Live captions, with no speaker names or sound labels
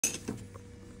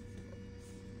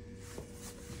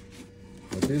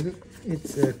What is it?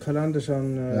 It's Calanders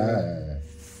on...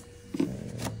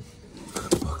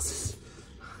 boxes.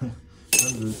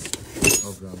 Hundreds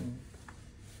of them.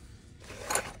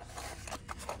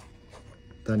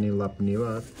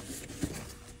 Morakniv.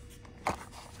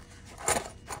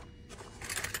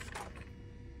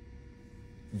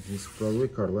 This is probably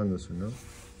Carl Anderson, no?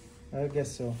 I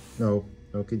guess so. No,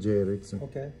 KJ Eriksson.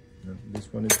 Okay. No,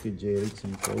 this one is KJ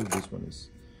Eriksson. So this one is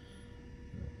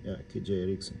KJ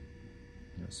Eriksson.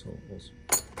 Yeah, so also.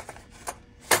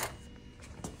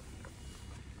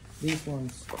 These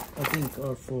ones, I think,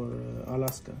 are for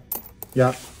Alaska.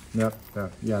 Yeah.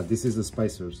 This is the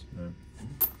spicers. Yeah.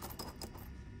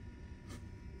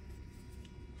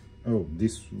 Oh,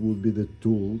 this would be the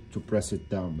tool to press it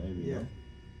down, maybe. Yeah. No?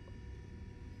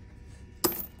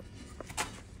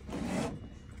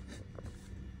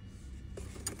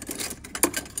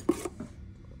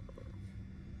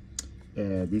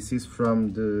 This is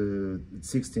from the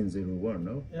 1601,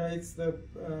 no? Yeah, it's the...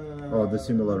 the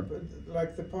similar...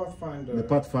 like the Pathfinder. The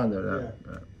Pathfinder, yeah.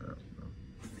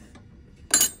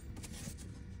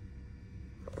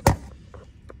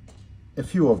 A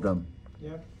few of them.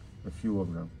 Yeah. A few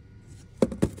of them.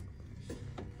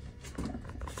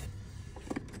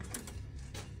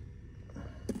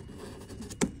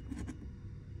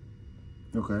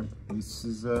 Okay, this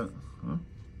is a...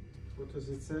 What does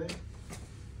it say?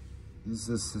 This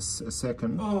is a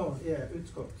second. Oh, yeah,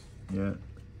 utskott. Yeah.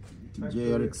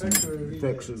 KJ Eriksson.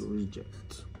 Factory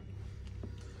reject.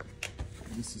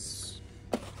 This is...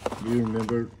 Do you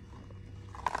remember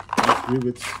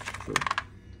rivets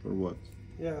for what?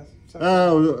 Yeah.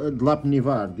 Oh,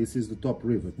 Morakniv. This is the top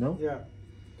rivet, no? Yeah.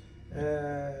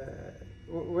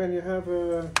 When you have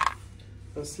a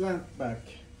slant back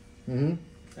and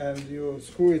you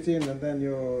screw it in and then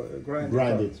you grind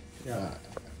it. Yeah.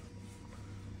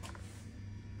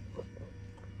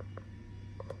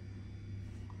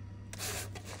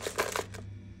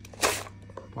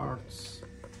 Parts.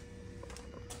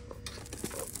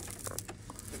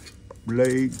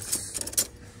 Blades.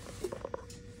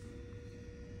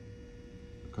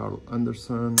 Carl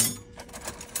Anderson,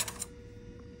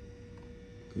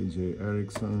 KJ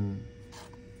Eriksson,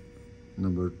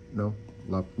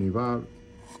 Morakniv.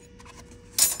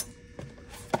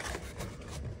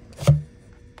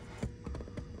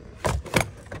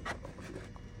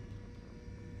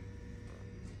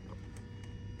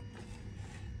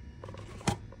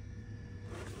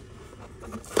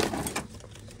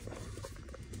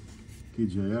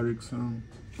 KJ Eriksson,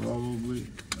 probably.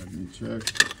 Let me check.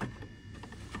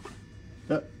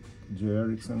 Yeah, KJ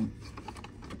Eriksson.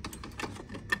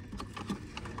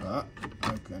 I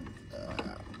can.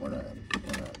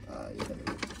 You can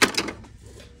do it.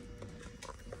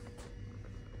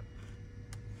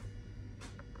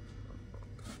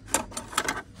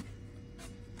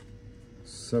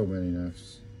 So many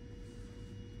knives.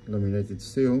 Laminated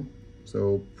steel,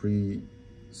 so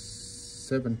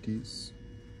pre-70s.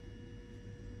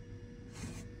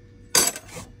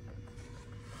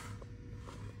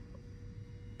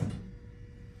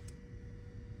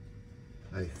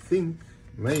 I think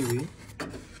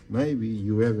maybe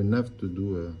you have enough to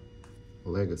do a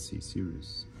legacy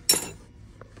series.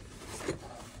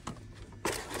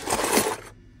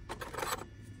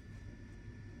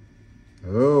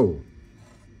 Oh,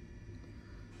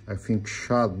 I think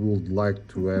Shad would like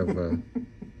to have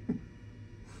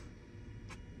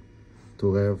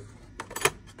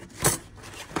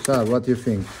Shad, what do you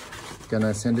think? Can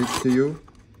I send it to you?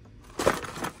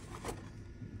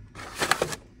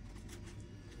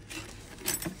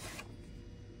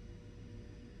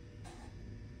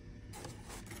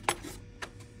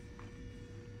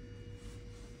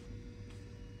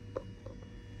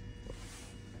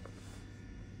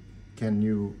 Can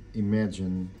you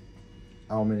imagine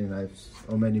how many knives,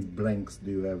 how many blanks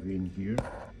do you have in here?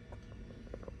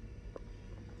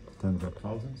 Tens of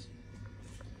thousands?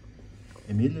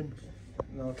 A million?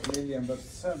 Not a million, but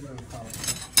several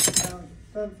thousand.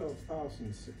 Tens of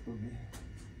thousands it would be.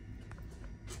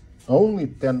 Only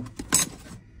 10?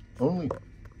 Only?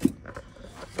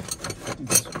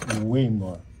 It's way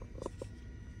more.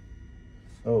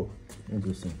 Oh,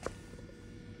 interesting.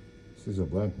 This is a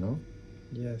blank, no?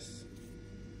 Yes.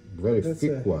 Very That's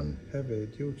thick one. Heavy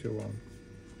duty one.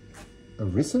 A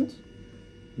recent?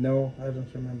 No, I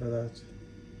don't remember that.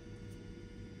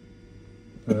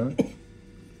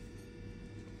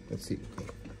 Let's see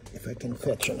if I can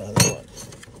fetch another one.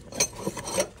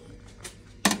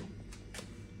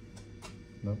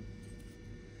 No?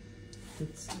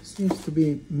 It seems to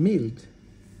be milled.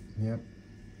 Yeah.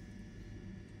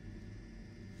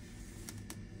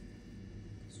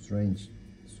 Strange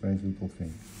little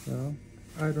thing. Yeah.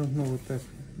 I don't know what that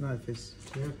knife is.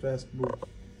 You have to ask Bo.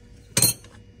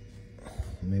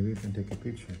 Maybe you can take a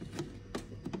picture.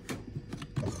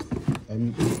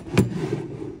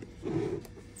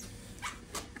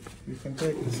 You can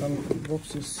take some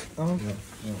boxes out.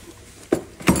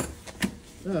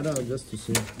 No, just to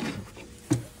see.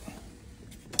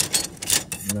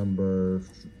 Number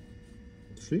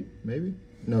 3, maybe?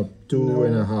 No,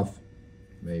 2.5,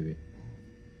 maybe.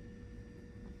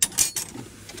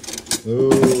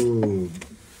 Oh,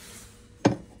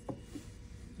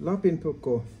 Lapin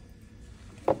Puku.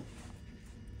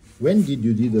 when did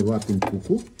you do the Lapin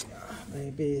Puku?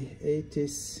 Maybe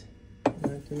 80s,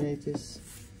 1980s.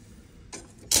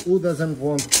 Who doesn't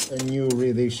want a new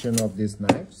reedition of these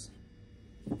knives?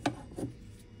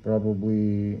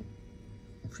 Probably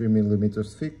 3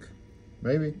 millimeters thick,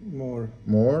 maybe? More.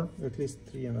 More? At least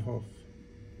 3.5.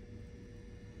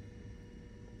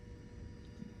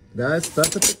 Guys,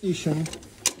 start a petition.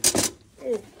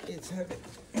 Oh, it's heavy.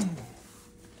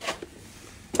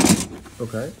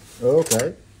 Okay,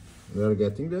 okay. We're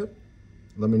getting there.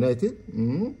 Laminated.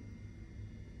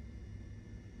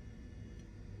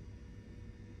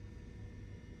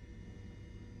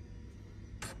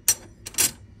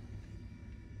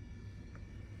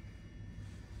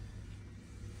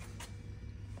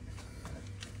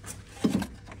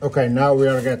 Okay, now we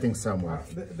are getting somewhere.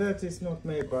 That is not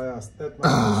made by us. That might be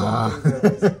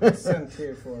something that is sent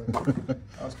here for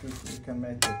us if we can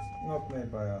make it. Not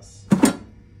made by us.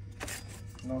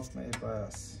 Not made by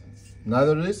us.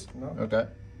 Neither is? No. Okay.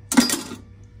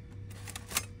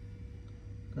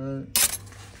 Okay.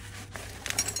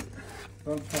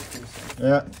 Don't touch this.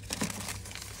 Yeah.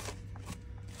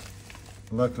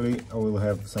 Luckily, I will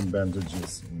have some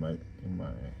bandages in my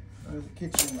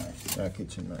Kitchen knife.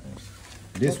 kitchen knife.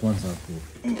 These ones are cool.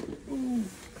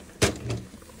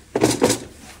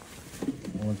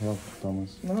 I want help,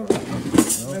 Thomas. No.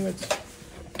 Minutes.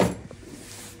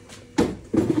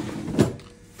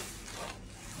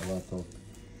 A lot of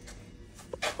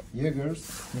Jaegers,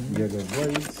 Jaeger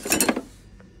blades.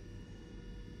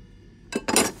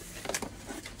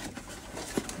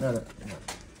 No.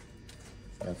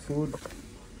 Food.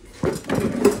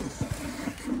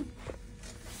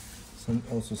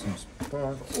 Also some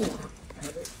sparks.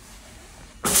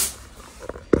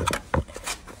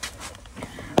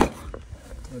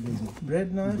 What is it? Bread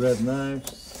knife. Bread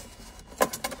knives.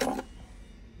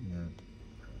 Yeah.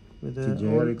 With T.J.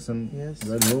 Erickson. Yes.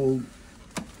 Red roll.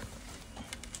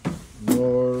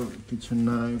 More kitchen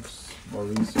knives. More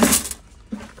recent.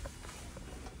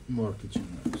 More kitchen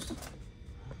knives.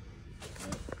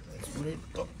 Let's put it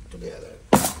up together.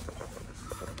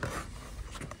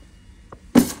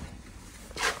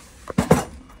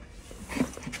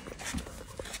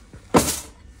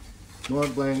 More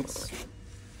blanks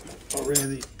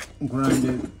already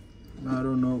grinded. I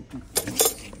don't know.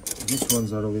 These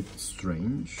ones are a bit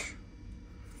strange.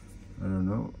 I don't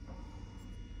know.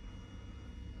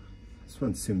 This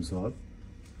one seems odd.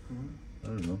 I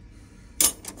don't know.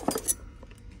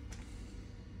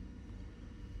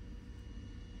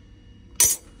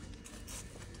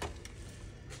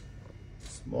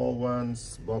 Small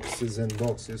ones, boxes and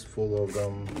boxes full of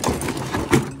them.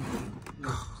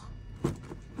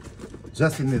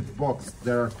 Just in this box,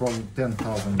 there are probably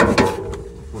 10,000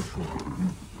 for sure.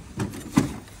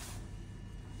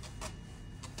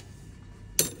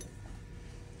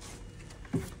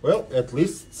 Well, at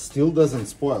least still doesn't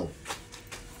spoil,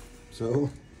 so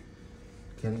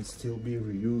can still be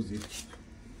reused.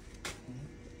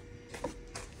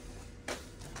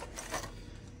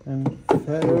 And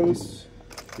ferrules.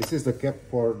 This is the cap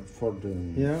for the.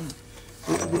 Yeah.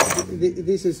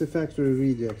 This is a factory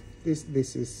reject.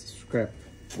 This is scrap.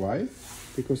 Why?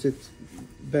 Because it's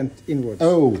bent inwards.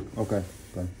 Oh, okay.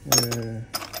 Okay,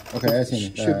 okay, I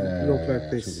see. Should look like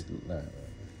this.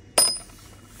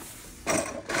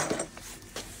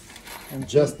 And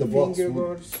just the box.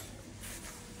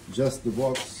 Just the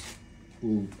box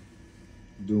will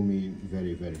do me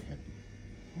very, very happy.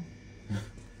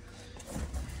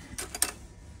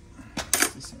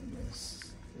 This one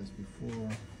as before.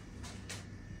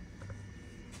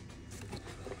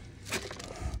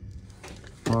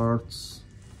 Parts.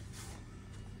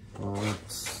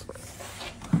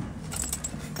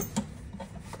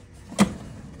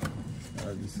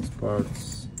 This is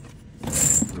parts.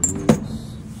 The rules,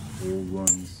 old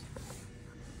ones.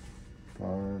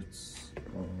 Parts.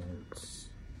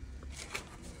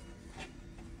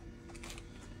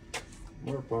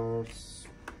 More parts.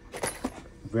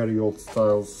 Very old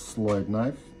style slide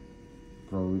knife,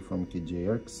 probably from T.J.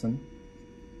 Erickson.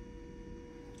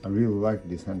 I really like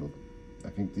this handle. I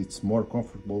think it's more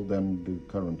comfortable than the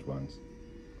current ones.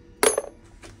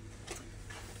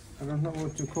 I don't know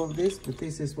what to call this, but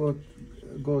this is what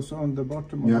goes on the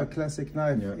bottom Yeah. of a classic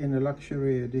knife in a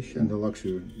luxury edition. And the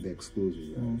luxury, the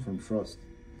exclusive from Frost.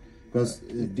 Because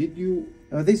did you?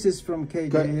 This is from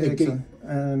KJ Eriksson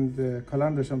okay. and Carl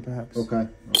Anderson, perhaps. Okay.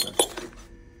 Okay.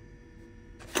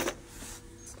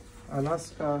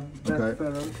 Alaska back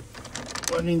ferrule.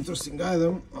 One interesting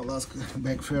item: Alaska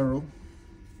back ferrule.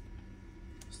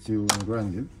 Still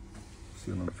ungrinded,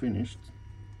 still not finished.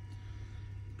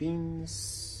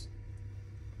 Pins,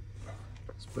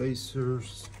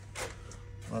 spacers,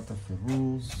 a lot of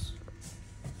rules.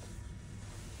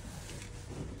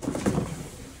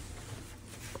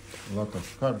 A lot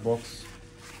of card box.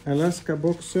 Alaska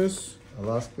boxes.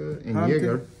 Alaska in hunting,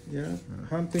 Jaeger. Yeah,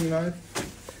 hunting knife.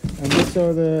 And these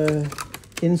are the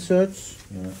inserts.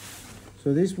 Yeah.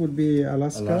 So this would be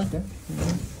Alaska.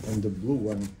 And the blue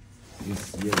one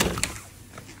is Jaeger.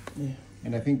 Yeah.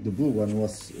 And I think the blue one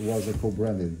was a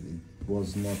co-branded. It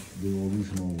was not the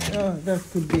original one. Oh, that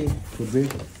could be. Could be.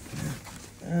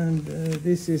 And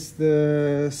this is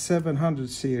the 700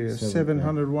 series.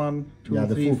 701, 2,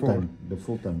 3, 4. The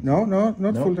full time. No,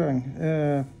 not full time.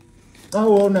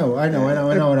 Oh no! I know.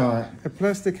 A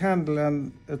plastic handle,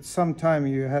 and at some time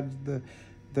you had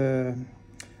a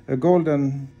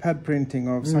golden pad printing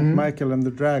of St. Michael and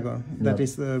the Dragon. That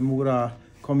is the Mora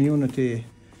community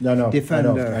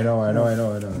defender. I know.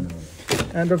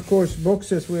 And of course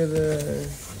boxes with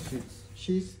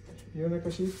sheets,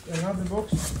 Unica sheets. Another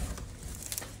box.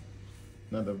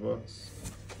 Another box.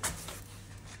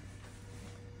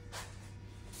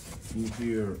 In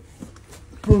here,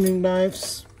 pruning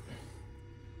knives.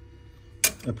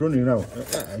 A pruning, no,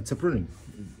 it's a pruning.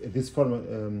 This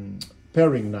form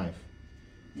paring knife.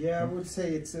 Yeah, I would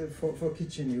say it's for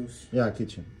kitchen use. Yeah,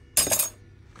 kitchen.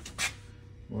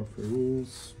 More for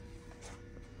rules.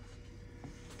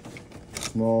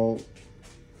 Small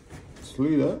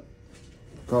slider.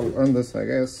 Carl Anderson, I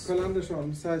guess. Carl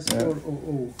Anderson, size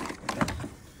 400.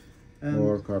 And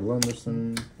or Carl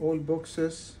Anderson. All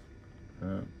boxes.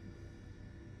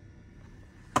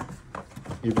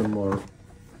 Even more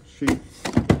sheets.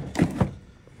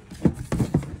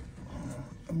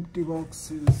 Empty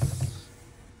boxes.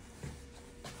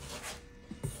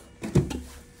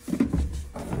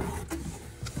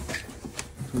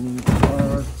 Two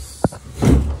parts.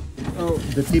 Oh,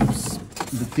 the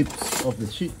tips of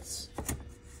the sheets.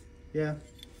 Yeah.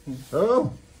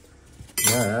 Oh,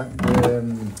 yeah.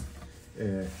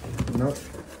 No.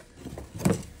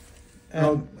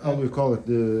 How do we call it?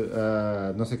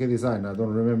 The no sé qué design. I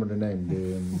don't remember the name.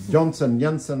 The Johnson.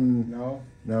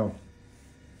 No.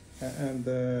 And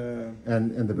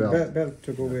the belt. Belt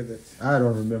to go with it. I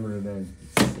don't remember the name.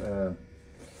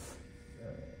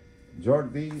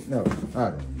 Jordi. No,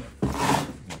 I don't remember.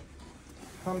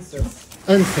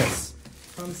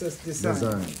 Hanses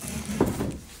design.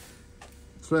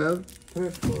 Thread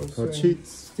for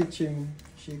sheets. Stitching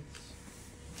sheets.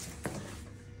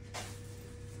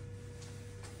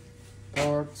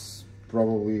 Parts,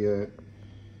 probably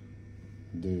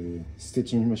the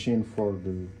stitching machine for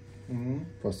the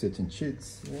for stitching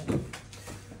sheets. Yeah.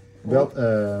 Belt,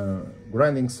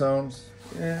 grinding sounds.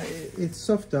 It's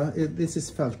softer. This is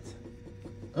felt.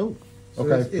 Oh, so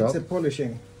okay. It's a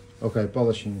polishing. Okay,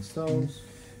 polishing stones.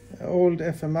 Old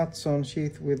F.M. Mattsson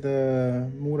sheath with a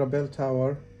Mora bell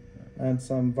tower and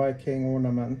some Viking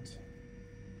ornament.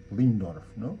 Lindorf,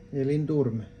 no? Yeah,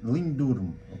 Lindorm.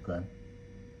 Lindorm, okay.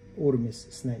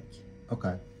 Ormis snake.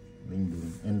 Okay,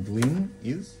 Lindorm. And Lin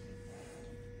is?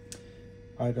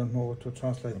 I don't know what to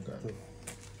translate it to.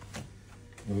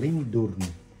 Lindorm.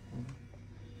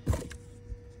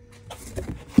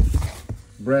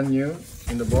 Brand new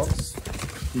in the box.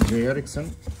 KJ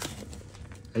Eriksson.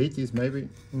 80s maybe.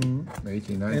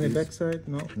 80s, 90s. Any backside?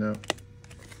 No. No.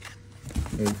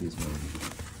 80s maybe.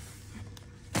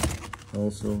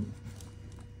 Also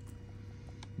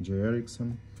J.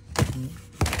 Eriksson.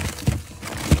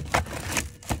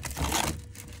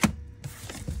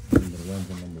 Number 1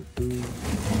 and number 2.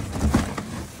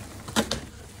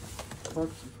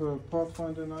 For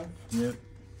Pathfinder knife? Yeah.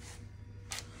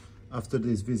 After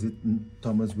this visit,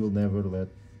 Thomas will never let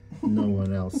no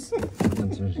one else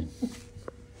enter.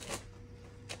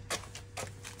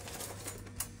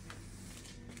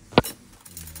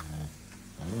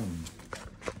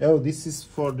 Oh, this is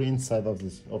for the inside of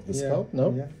this the scout,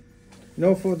 no? Yeah.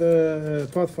 No, for the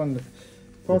Pathfinder.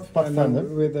 Pathfinder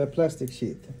with a plastic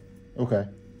sheet. Okay.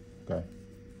 Okay.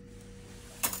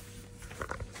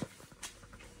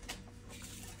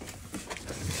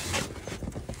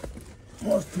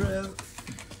 More thread.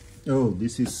 Oh,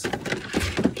 this is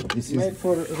made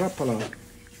for Rapala.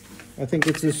 I think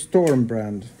it's a Storm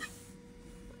brand.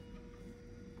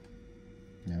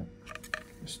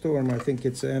 Storm, I think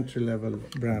it's an entry-level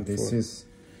brand. This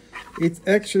It's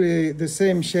actually the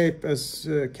same shape as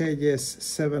KGS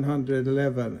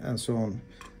 711 and so on.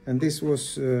 And this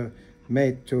was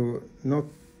made to not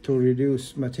to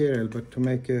reduce material, but to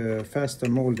make a faster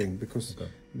molding, because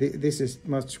this is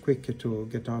much quicker to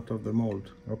get out of the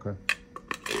mold. Okay.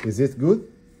 Is it good?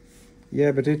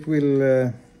 Yeah, but it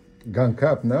will... Gunk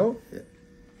up, no?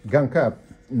 Gunk up.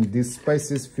 These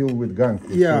spaces filled with gunk.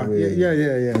 Yeah.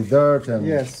 And dirt and...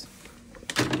 Yes,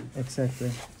 exactly.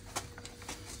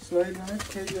 Slide knife,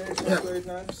 KJ slide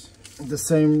knives. The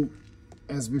same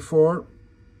as before.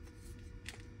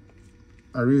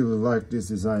 I really like this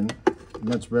design.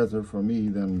 Much better for me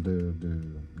than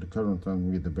the current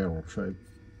one with the barrel shape.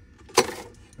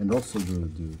 And also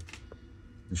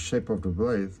the shape of the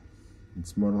blade.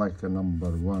 It's more like a number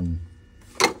 1.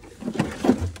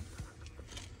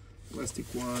 Plastic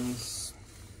ones.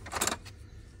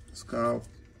 Scalp.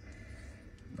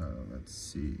 Let's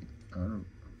see.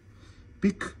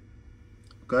 Pick.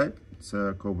 Okay, it's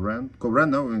a co-brand.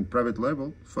 Co-brand now in private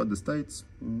label for the States.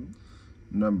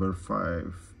 Number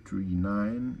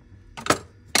 539.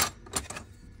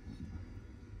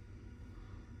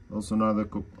 Also another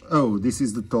oh, this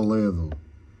is the Toledo.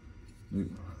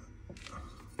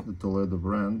 The Toledo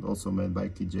brand, also made by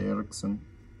KJ Erickson.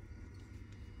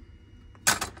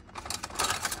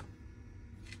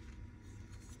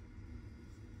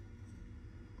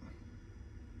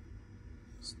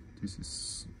 This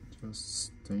is just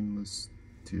stainless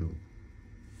steel.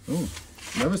 Oh,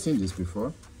 never seen this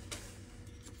before.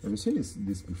 Have you seen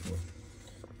this before?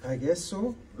 I guess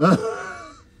so.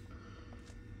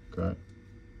 Okay.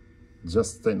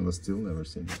 Just stainless steel, never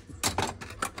seen it before.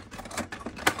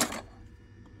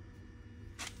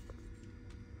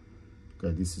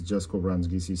 Okay, this is just co-brand's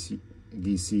GC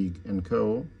and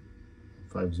Co.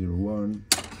 501.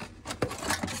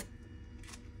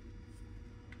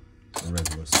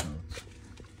 Regular sound.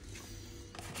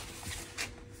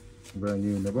 Brand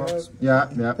new in the box. Yeah.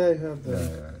 They have the...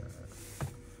 Yeah.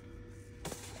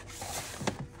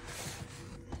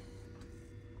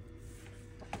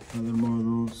 Other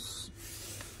models.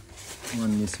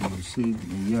 One missing receipt, a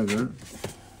Jaeger.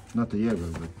 Not a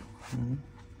Jaeger, but...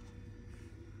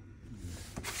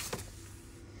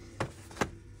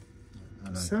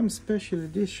 Some special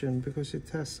edition, because it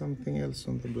has something else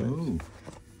on the blade. Oh.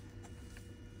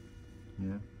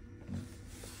 Yeah.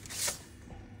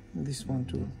 This one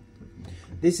too.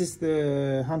 This is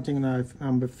the hunting knife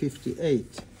number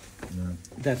 58. Yeah.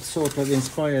 That sort of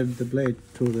inspired the blade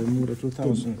to the Mora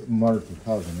 2000. Mora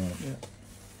 2000, yeah.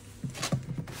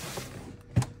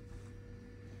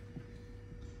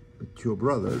 But your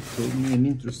brother told me an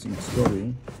interesting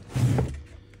story.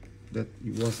 That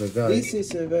he was a guy... This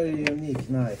is a very unique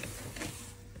knife.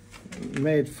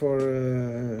 Made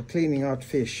for cleaning out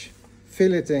fish.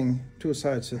 Filleting 2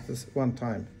 sides at one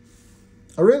time.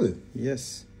 Oh, really?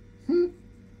 Yes.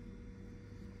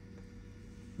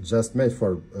 Just made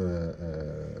for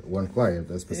one client,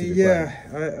 a specific client.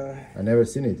 Yeah, I never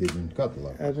seen it in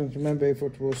catalog. I don't remember if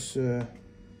it was... it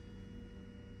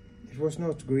was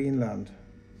not Greenland.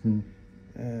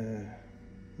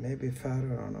 Maybe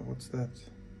Faroe, or what's that?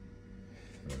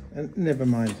 And never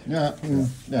mind. Yeah,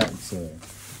 it's a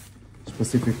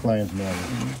specific client model.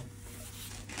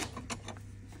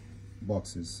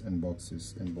 Boxes and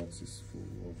boxes and boxes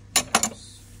full of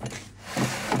knives.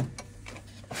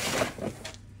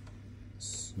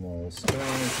 Small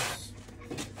scouts.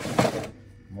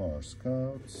 More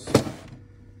scouts.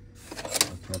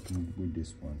 What's happening with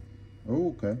this one?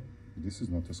 Oh, okay. This is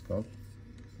not a scout.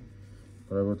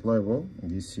 Private label,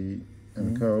 DC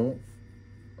and Co.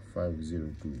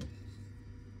 502.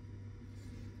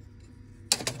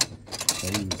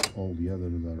 All the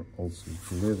others are also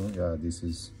Toledo. Yeah, this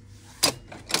is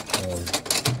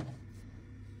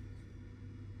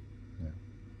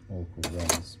all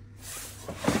co-brands.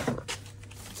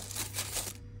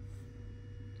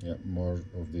 Yeah, more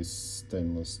of this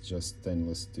stainless, just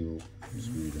stainless steel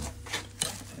Sweden.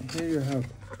 And here you have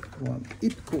one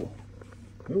Ipco.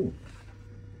 Oh,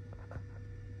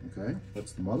 okay.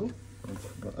 What's the model?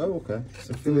 Oh, okay. It's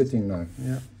a filleting knife.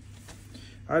 Yeah.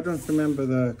 I don't remember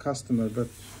the customer, but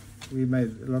we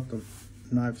made a lot of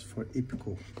knives for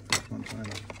Ipco at one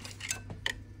time.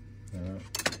 Yeah.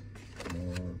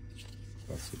 More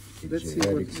classic. Let's see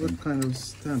what kind of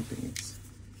stamping it's.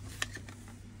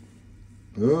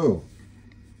 Oh.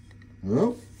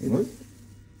 Oh. What?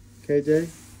 KJ?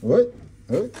 What?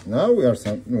 What? Now we are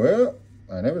some. Well,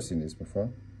 I never seen this before.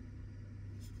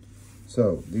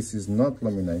 So this is not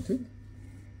laminated.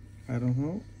 I don't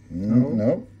know.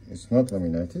 No, it's not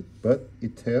laminated, but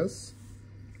it has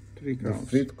 3 crowns. the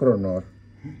frit kronor.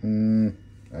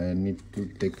 I need to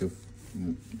take a.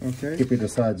 Okay. Keep it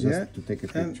aside just Yeah. to take a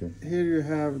picture. And here you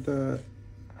have the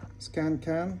scan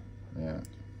can. Yeah.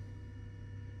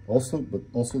 Also, but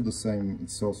also the same.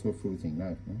 It's also a fluting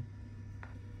knife, no?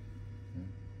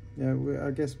 Yeah,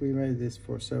 I guess we made this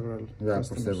for several customers.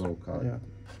 For several cars. Yeah.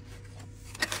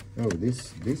 Oh,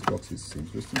 this box is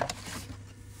interesting.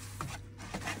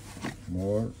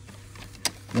 More.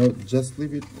 No, just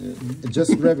leave it.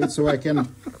 Just grab it so I can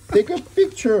take a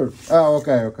picture. Oh,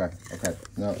 okay.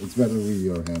 No, it's better with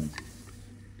your hand.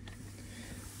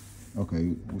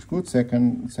 Okay, was good.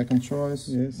 Second choice.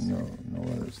 Yes. No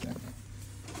other thing.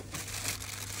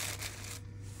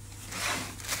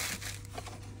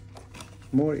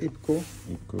 More IPCO.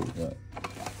 Yeah.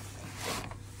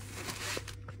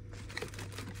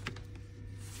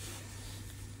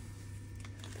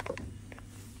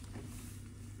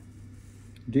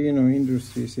 Do you know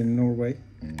industries in Norway?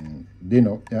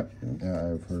 Dino, yeah,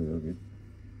 I've heard of it.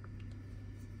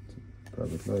 It's a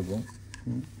private label.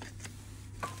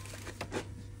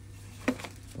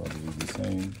 Probably the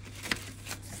same.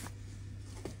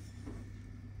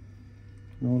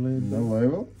 No label. No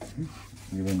label.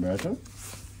 Even better.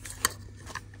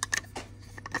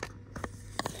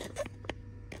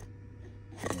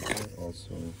 Okay,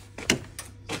 also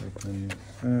second.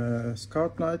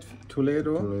 Scout knife,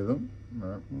 Toledo. Toledo.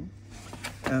 Yeah.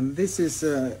 And this is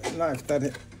a knife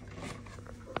that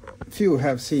few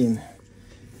have seen.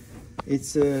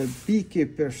 It's a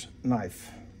beekeeper's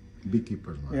knife.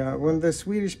 Beekeeper's knife. Yeah, when the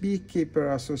Swedish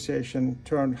Beekeeper Association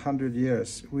turned 100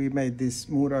 years, we made this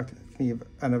Morakniv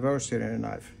anniversary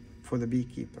knife for the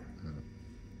beekeeper.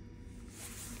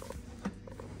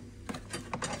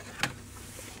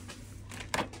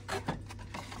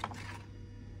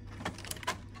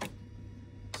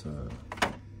 So,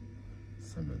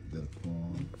 some of that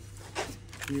one.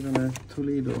 Even a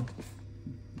Toledo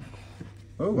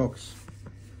box.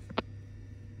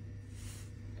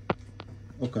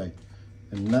 Okay,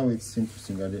 and now it's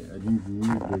interesting. I didn't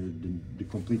read the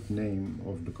complete name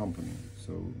of the company,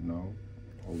 so now,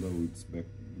 although it's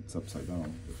upside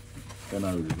down, but then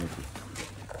I will get it.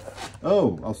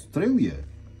 Oh, Australia!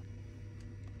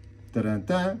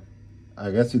 Ta-da-ta!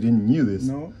 I guess you didn't knew this.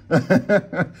 No.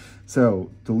 So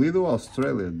Toledo,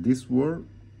 Australia. These were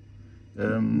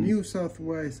New South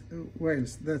Wales.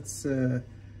 That's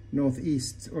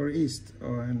northeast or east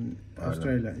in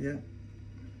Australia. Yeah.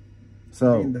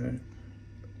 So In there.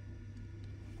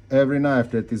 every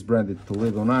knife that is branded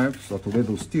Toledo Knives or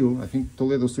Toledo Steel, I think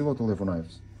Toledo Steel or Toledo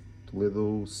Knives?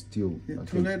 Toledo Steel. Yeah,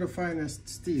 Toledo Finest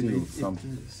Steel, it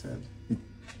said.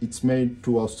 It's made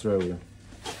to Australia.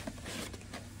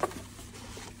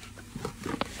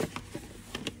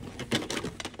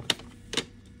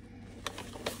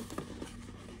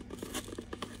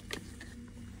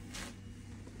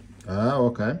 Ah,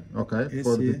 okay.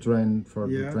 For the train,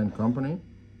 the train company.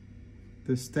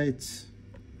 The state's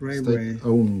railway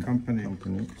State-owned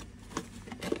company.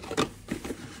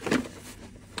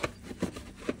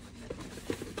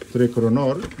 Tre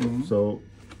Coronor, so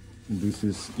this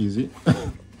is easy.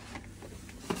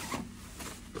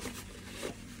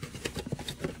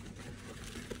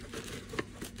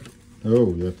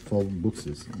 Oh, you have 12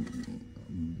 boxes.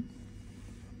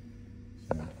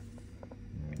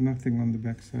 Nothing on the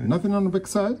back side. Nothing on the back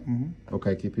side?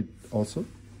 Okay, keep it also,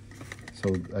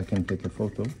 so I can take a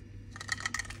photo.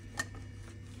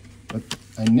 But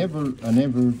I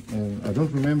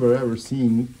don't remember ever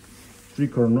seeing Tre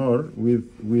Coronor with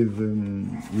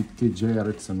TJ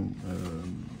Ericsson.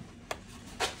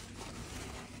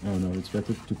 No, it's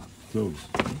better to close.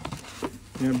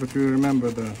 Yeah, but you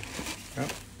remember the.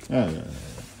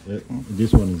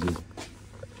 This one is it.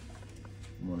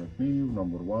 Morakniv,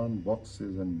 #1,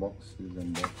 boxes and boxes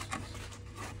and boxes.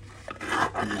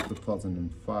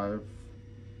 2005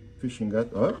 fishing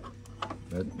gut.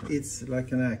 It's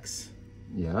like an axe.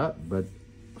 Yeah, but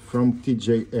from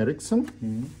TJ Ericsson.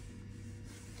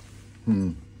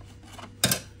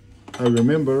 I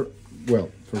remember. Well,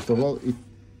 first of all,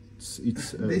 it's.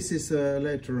 This is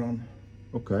later on.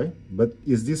 Okay, but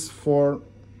is this for?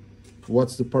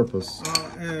 What's the purpose?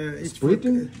 It's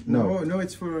Splitting? No,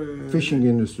 it's for fishing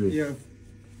industry. Yeah,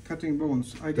 cutting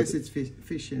bones. I guess it's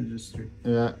fish industry.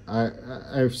 Yeah,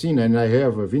 I've seen, and I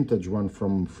have a vintage one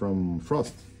from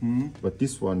Frost, but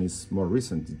this one is more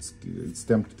recent. It's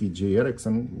stamped TJ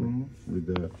Ericsson with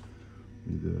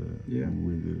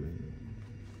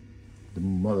the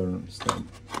modern stamp.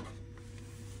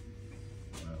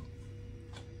 Wow.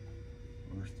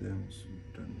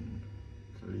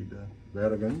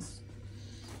 Bergens.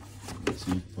 Let's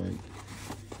see if I.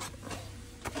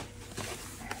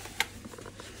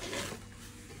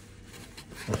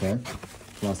 Okay.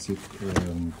 Classic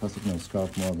no,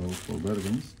 scout model for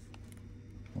Bergens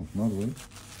of Norway.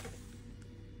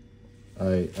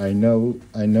 I know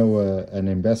an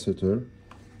ambassador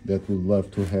that would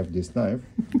love to have this knife.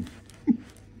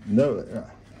 No,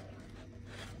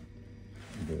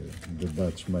 the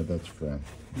Dutch, my Dutch friend.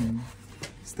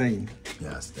 Stain.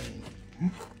 Yeah, Stain.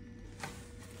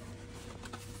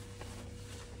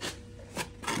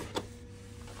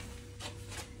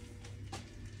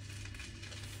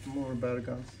 More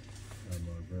Bergens.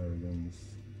 More Bergens.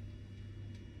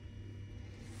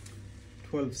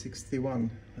 1261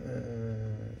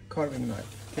 carving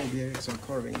knife. K.D. Eriksson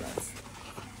carving knife.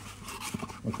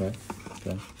 Okay.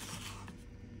 Okay.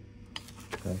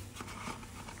 Okay.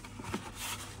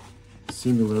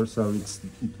 Similar, so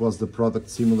it was the product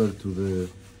similar to the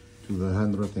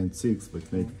 106,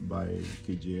 but made by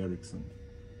K.J. Eriksson.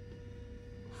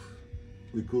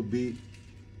 We could be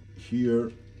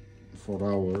here for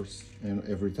hours, and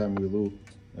every time we look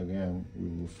again, we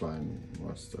will find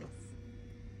more stuff.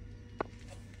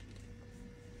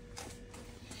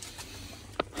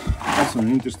 That's an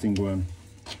interesting one.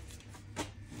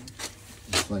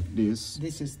 It's like this.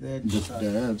 This is the edge.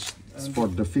 The edge. It's for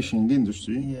the fishing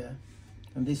industry. Yeah.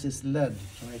 And this is lead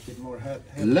to make it more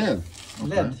heavy. Lead. Okay.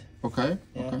 Lead. Okay.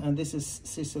 Yeah. Okay. And this is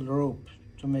sisal rope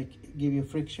to give you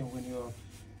friction when you're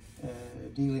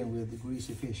dealing with the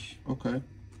greasy fish. Okay.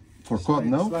 For cod,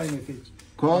 no? Slimy fish.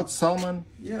 Cod, salmon,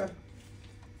 Yeah.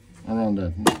 around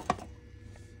that.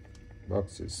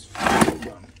 Boxes.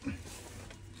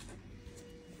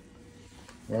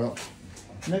 Well,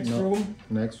 Next room.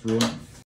 Next room.